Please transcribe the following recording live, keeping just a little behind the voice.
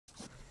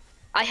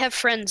I have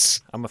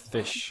friends. I'm a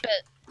fish.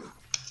 But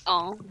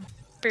oh,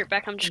 be right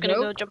back. I'm just gonna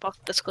go jump off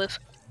this cliff.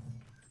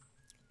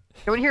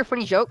 You wanna hear a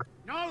funny joke?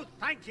 No,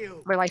 thank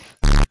you. My life.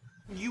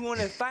 You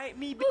wanna fight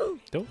me?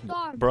 Don't,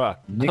 bruh.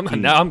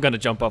 Now I'm gonna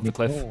jump off the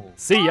cliff.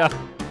 See ya.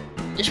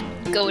 Just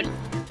go in.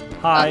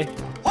 Hi.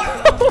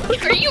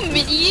 Are you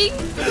midiing?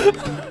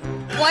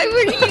 Why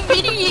were you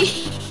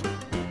midiing?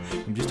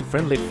 I'm just a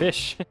friendly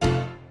fish.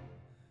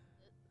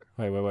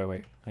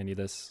 Wait. I need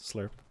this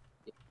slurp.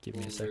 Give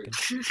me a second.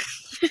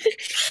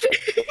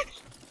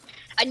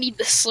 I need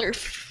the slurp.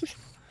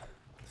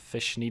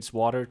 Fish needs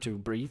water to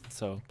breathe,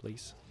 so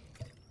please.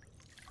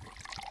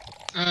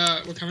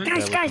 We're coming.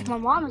 Guys, my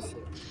mom is here.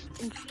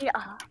 And she,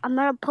 I'm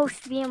not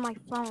supposed to be on my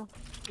phone.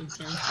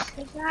 Okay.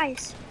 Hey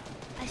guys,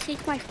 I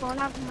take my phone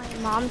out of my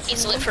mom's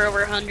He's room. lit for over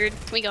 100.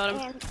 We got him.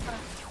 And,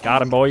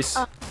 Got him, boys.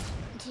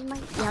 she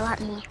might yell at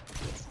me.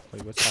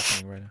 Wait, what's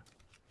happening right now?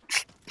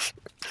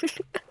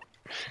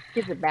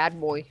 He's a bad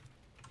boy.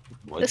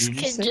 This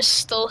kid just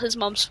stole his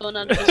mom's phone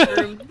out of his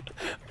room.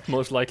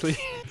 Most likely.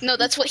 No,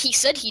 that's what he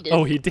said he did.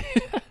 Oh, he did.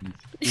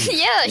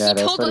 Yeah, he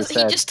that's told what us. he He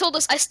said. just told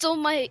us I stole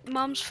my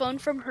mom's phone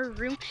from her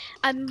room.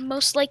 I'm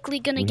most likely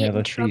gonna We get have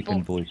in a thief trouble.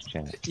 in voice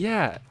chat.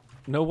 Yeah,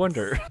 no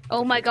wonder.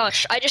 Oh my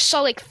gosh, I just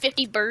saw like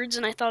 50 birds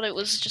and I thought it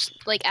was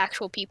just like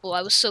actual people.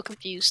 I was so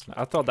confused.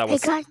 I thought that Hey,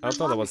 was guys, I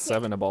thought that was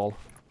 7 a ball,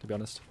 to be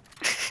honest.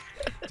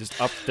 Just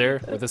up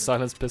there with a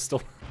silenced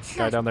pistol.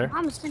 Guy down there.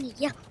 Mom's gonna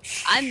yell.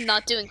 I'm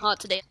not doing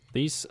hot today.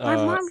 These My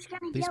mom's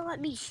gonna these- yell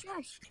at me.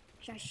 Shush.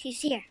 Shush, she's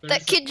here.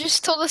 That kid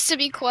just told us to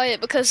be quiet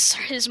because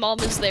his mom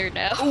is there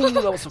now. Ooh,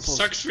 that was so close.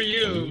 Sucks for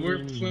you.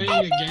 We're playing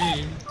a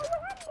game.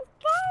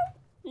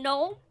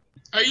 No.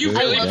 Are you I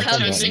really love how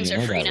these pretending? things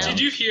are free now.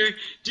 Did you hear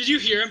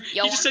him?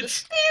 Y'all He just want said.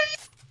 this?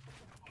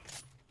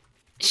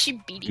 Is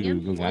she beating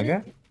him? Goo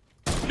Gaga?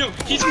 No,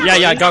 he's.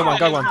 Yeah, got one,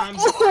 got one.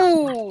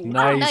 Ooh,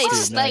 Nice, nice dude,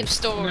 snipe nice.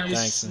 storm.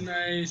 Nice, Thanks,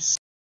 nice.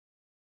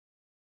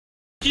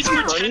 He's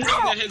pretending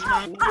that his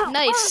mom.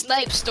 Nice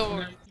snipe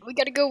storm. We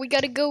gotta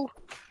go.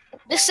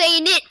 This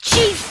ain't it,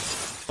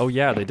 chief. Oh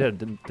yeah, they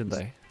didn't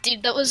they?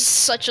 Dude, that was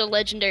such a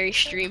legendary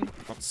stream.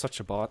 Such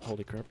a bot,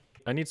 holy crap.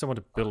 I need someone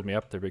to build me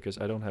up there because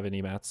I don't have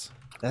any mats.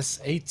 There's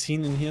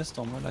 18 in here,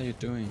 Storm. What are you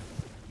doing?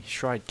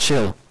 Shrine,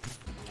 chill.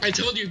 I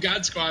told you,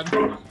 God Squad.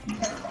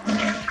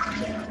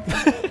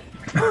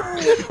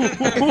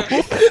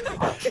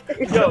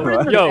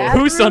 Yo,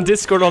 who's on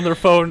Discord on their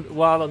phone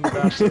while on the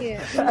bathroom?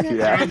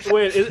 Yeah.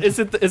 Wait, is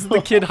it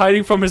the kid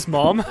hiding from his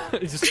mom? He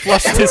just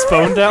flushed his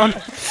phone down.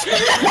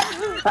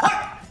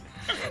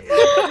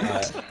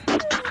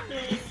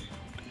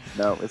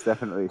 No, it's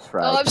definitely Oh,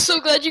 Shroud. I'm so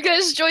glad you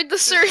guys joined the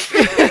server.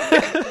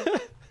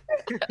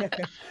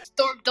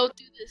 Storm, don't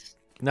do this.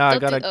 No, I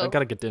Don't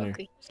gotta do- get dinner.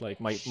 okay. It's like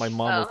my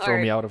mom will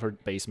throw me out of her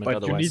basement But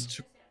otherwise. you need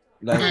to...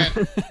 Like,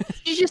 Did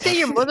you just say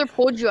your mother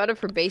pulled you out of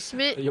her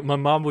basement? My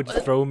mom would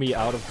throw me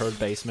out of her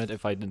basement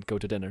if I didn't go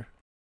to dinner.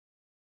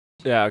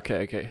 Yeah,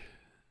 okay.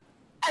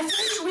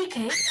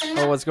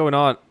 Oh, what's going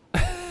on?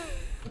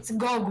 It's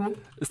Gogu.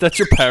 Is that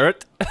your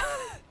parrot?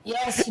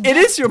 Yes, It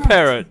is your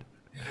parrot!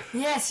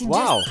 Yes, he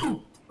Wow. just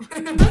pooped. What?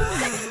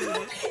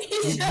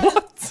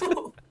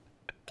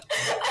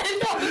 I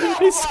don't know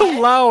He's so why.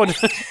 loud!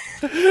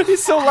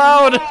 He's so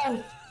loud!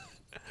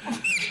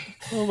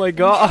 Oh my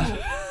god.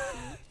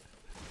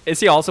 Is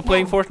he also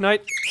playing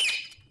Fortnite?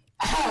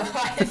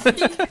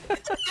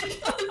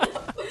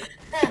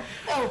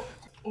 Oh,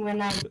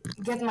 when I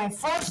get my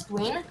first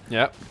win,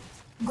 Yeah.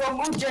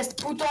 Gogu just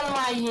put on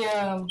my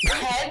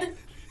head,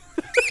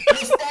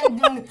 just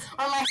standing on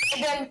my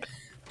head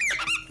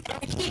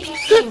and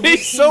keeping me.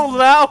 He's so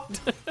loud!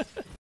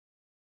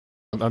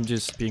 I'm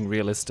just being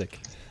realistic.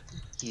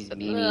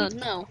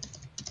 No.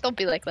 Don't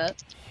be like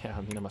that. Yeah,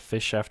 I mean, I'm a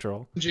fish after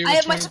all. I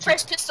have my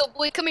suppressed pistol,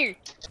 boy. Come here.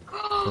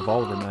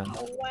 Revolver man.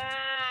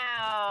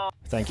 Wow.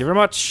 Thank you very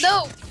much.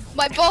 No,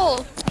 my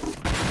ball.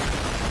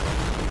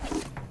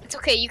 It's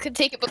okay. You can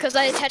take it because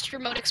I attached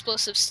remote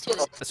explosives to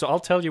it. So I'll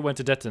tell you when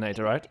to detonate,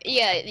 alright?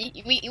 Yeah,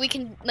 we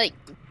can like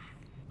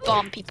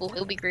bomb people.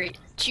 It'll be great.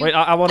 Wait,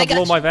 I want to got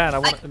blow you. my van. I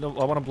want to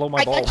blow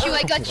my ball. I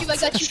got you,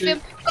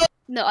 fam. Oh.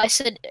 No, I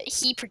said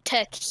he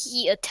protect,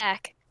 he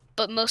attack.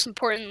 But most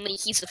importantly,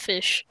 he's a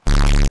fish.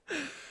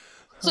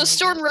 So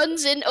Storm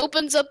runs in,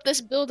 opens up this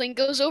building,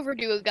 goes over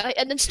to a guy,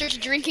 and then starts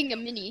drinking a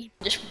mini.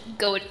 Just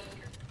going.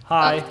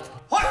 Hi.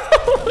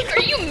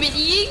 Are you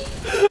miniing?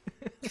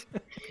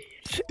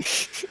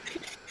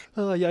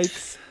 Oh,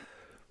 yikes.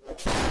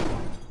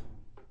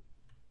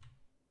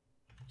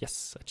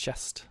 Yes, a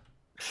chest.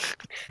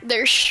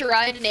 There's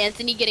Shrine and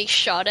Anthony getting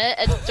shot at,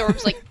 and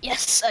Storm's like,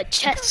 yes, a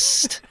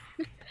chest.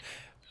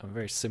 I'm a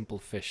very simple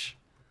fish.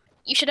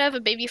 You should have a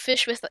baby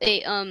fish with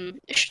a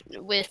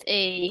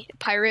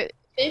pirate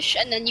fish,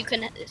 and then you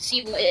can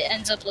see what it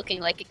ends up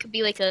looking like. It could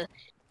be like a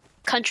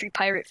country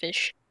pirate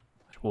fish.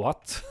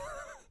 What?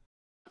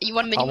 You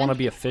want a minigun? I want to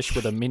be a fish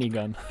with a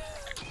minigun.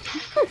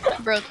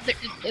 Bro,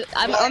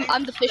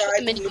 I'm the fish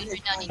with the minigun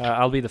right now.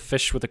 I'll be the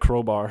fish with the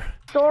crowbar.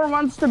 Storm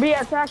wants to be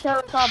attack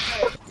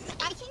helicopter.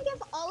 I can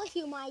give all of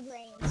you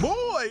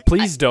migraines.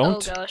 Please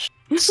don't. Oh gosh.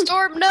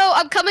 Storm, no,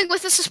 I'm coming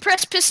with a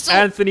suppressed pistol.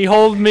 Anthony,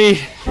 hold me.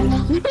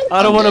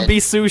 I don't want to be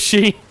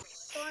sushi.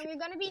 Storm, you're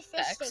gonna be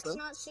fish sticks,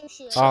 not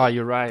sushi. Ah,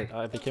 you're right.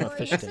 I became a Sorry,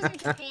 fish this is in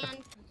stick. Japan.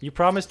 You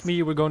promised me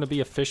you were going to be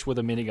a fish with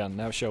a minigun.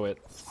 Now show it.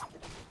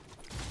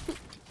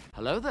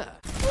 Hello there.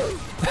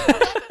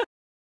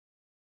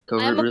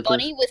 I'm a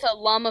bunny with a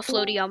llama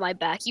floaty on my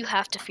back. You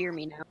have to fear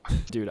me now.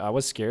 Dude, I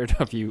was scared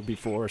of you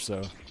before,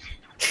 so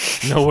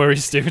no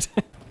worries, dude.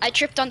 I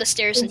tripped on the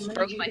stairs and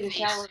broke my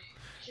face.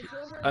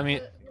 I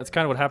mean, that's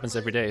kind of what happens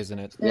every day, isn't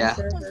it? Yeah.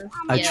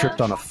 I tripped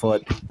on a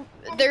foot.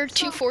 They're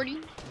 240.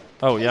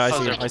 Oh yeah, I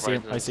see him. I see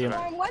him. I see him.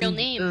 Real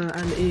name.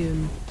 I'm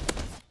Ian.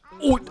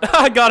 Oh,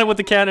 I got him with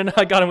the cannon.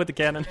 I got him with the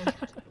cannon.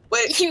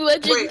 Wait, You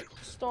legend.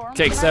 Storm.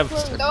 Take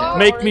 7. No.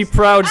 Make me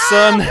proud,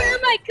 son. Where am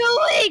I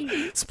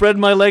going? Spread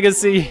my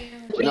legacy.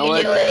 You know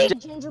what?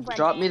 Gingerbread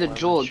Drop me the man.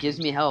 jewel. It gives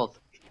me health.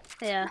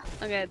 Yeah.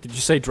 Okay. Did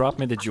you say drop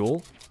me the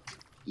jewel?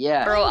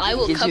 Yeah. Bro, I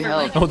will gives you cover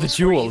my. health. Oh, the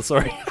jewel.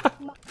 Sorry.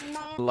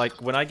 Like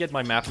when I get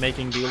my map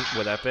making deal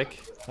with Epic,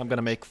 I'm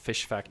gonna make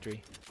Fish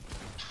Factory,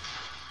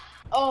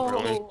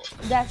 Oh,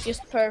 that's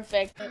just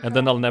perfect. and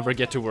then I'll never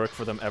get to work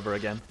for them ever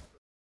again.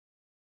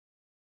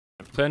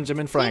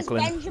 Benjamin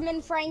Franklin. He's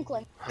Benjamin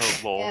Franklin.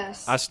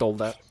 Yes. I stole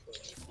that.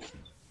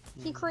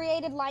 He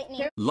created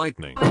lightning.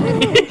 Lightning.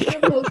 He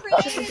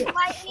created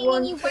lightning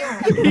and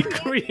you He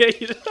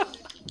created.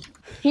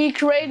 He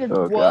created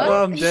Oh, what? God.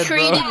 Oh, I'm He dead,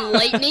 created bro.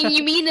 lightning.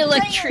 You mean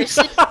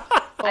electricity?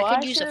 Oh, I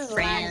could use a should've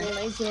fan. landed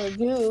laser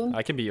lagoon.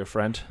 I can be your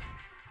friend.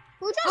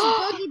 Who does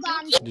boogie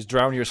bombs? Just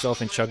drown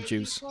yourself in chug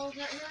juice.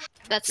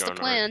 That's the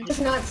plan. It's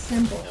not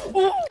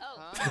simple.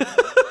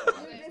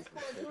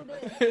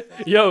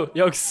 Yo,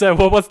 Seb,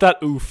 what was that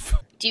oof?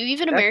 Do you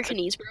even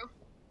Americanese, bro?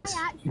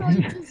 I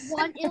actually just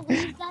want to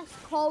leave this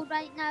call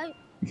right now.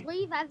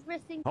 Leave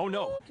everything. Oh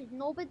no. Because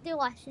nobody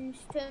listens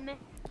to me.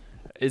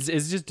 It's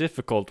just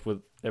difficult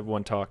with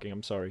everyone talking,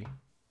 I'm sorry.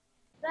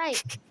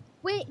 Right.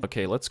 Wait.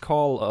 Okay, let's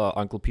call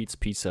Uncle Pete's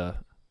Pizza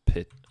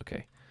Pit.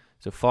 Okay.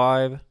 So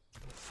 5,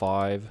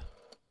 5.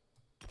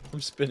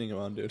 I'm spinning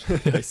around, dude.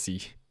 I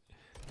see.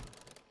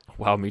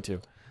 Wow, me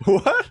too.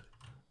 What?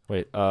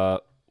 Wait,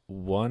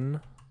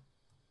 1.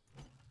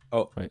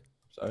 Oh. Wait.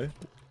 Sorry.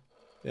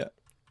 Yeah.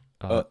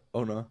 Uh,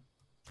 Oh no.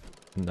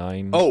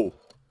 9. Oh.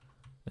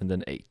 And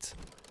then 8.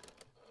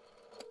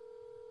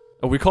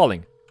 Oh, we're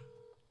calling.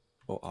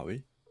 Oh, are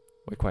we?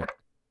 Wait, quiet.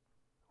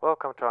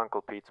 Welcome to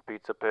Uncle Pete's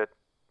Pizza Pit.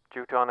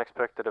 Due to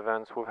unexpected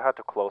events, we've had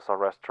to close our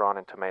restaurant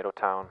in Tomato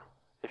Town.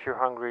 If you're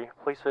hungry,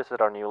 please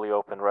visit our newly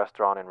opened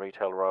restaurant in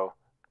Retail Row.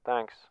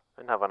 Thanks,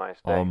 and have a nice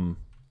day.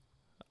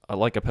 I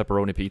like a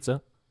pepperoni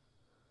pizza.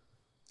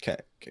 Can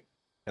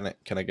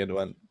I get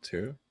one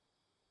too?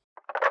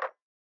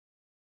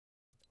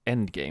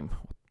 Endgame.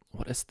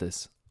 What is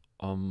this?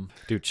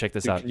 Dude, check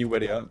this out. Can you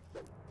ready up?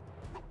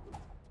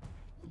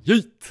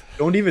 Yeet!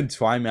 Don't even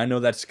try me. I know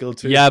that skill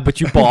too. Yeah, but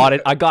you bought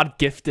it. I got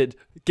gifted.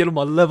 Get on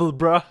my level,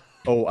 bruh.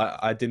 Oh,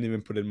 I didn't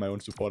even put in my own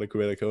supporter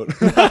creator code.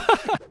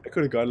 I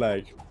could have got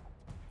like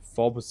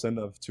 4%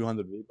 of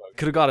 200 V-Bucks.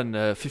 Could have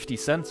gotten 50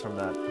 cents from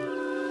that.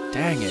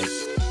 Dang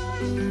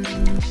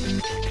it.